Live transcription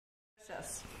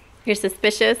suspicious. You're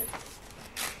suspicious?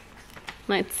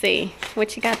 Let's see.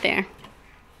 What you got there?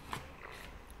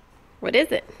 What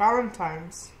is it?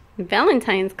 Valentine's.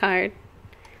 Valentine's card.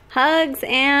 Hugs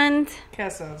and...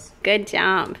 Kisses. Good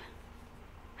job.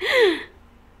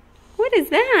 What is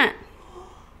that?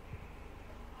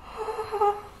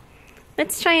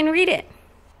 Let's try and read it.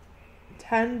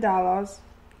 $10.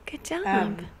 Good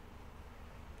job.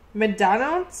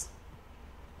 McDonald's?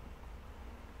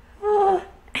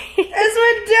 It's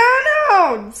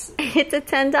McDonald's! It's a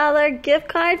 $10 gift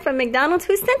card from McDonald's.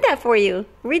 Who sent that for you?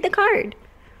 Read the card.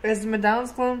 Is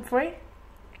McDonald's gluten-free?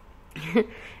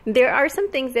 There are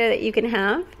some things there that you can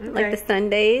have, like the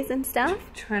sundaes and stuff.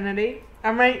 Trinity.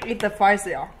 I'm gonna eat the fries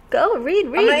there. Go, read.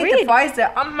 I'm gonna eat the fries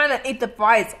there. I'm gonna eat the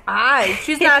fries.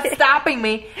 She's not stopping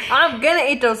me. I'm gonna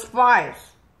eat those fries.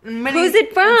 Who's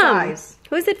it from?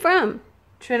 Who's it from?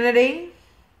 Trinity.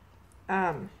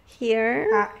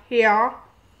 Here. Here.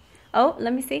 Oh,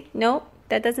 let me see. Nope,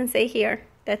 that doesn't say here.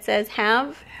 That says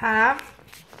have. Have.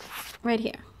 Right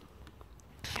here.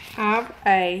 Have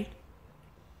a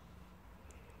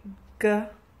good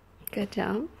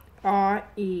job. Or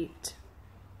eat.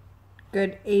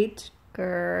 Good eat.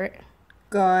 Great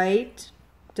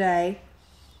day.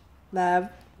 Love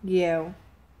you.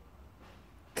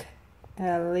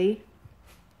 Ellie.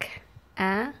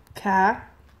 Catherine.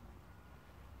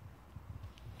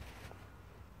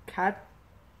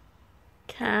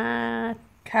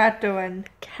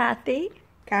 Kathy.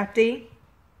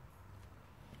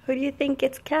 Who do you think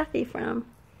it's Kathy from?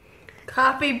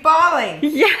 Coffee Bali.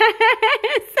 Yes.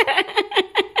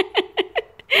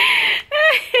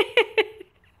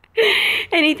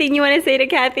 Anything you want to say to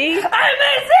Kathy? I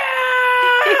miss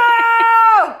you!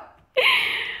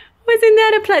 Wasn't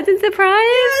that a pleasant surprise?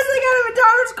 Yes, I got a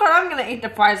McDonald's card. I'm gonna eat the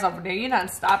fries over there. You don't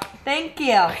stop. Thank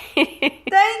you.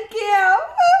 Thank you.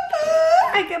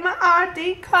 I got my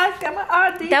RD card. Got my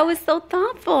RD. That was so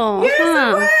thoughtful. Yes, it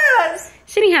was.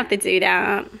 She didn't have to do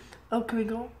that. Oh, can we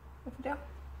go over there?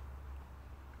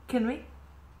 Can we?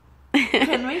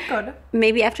 Can we go to?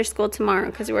 Maybe after school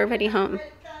tomorrow because we're already home.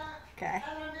 Okay.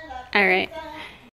 All right.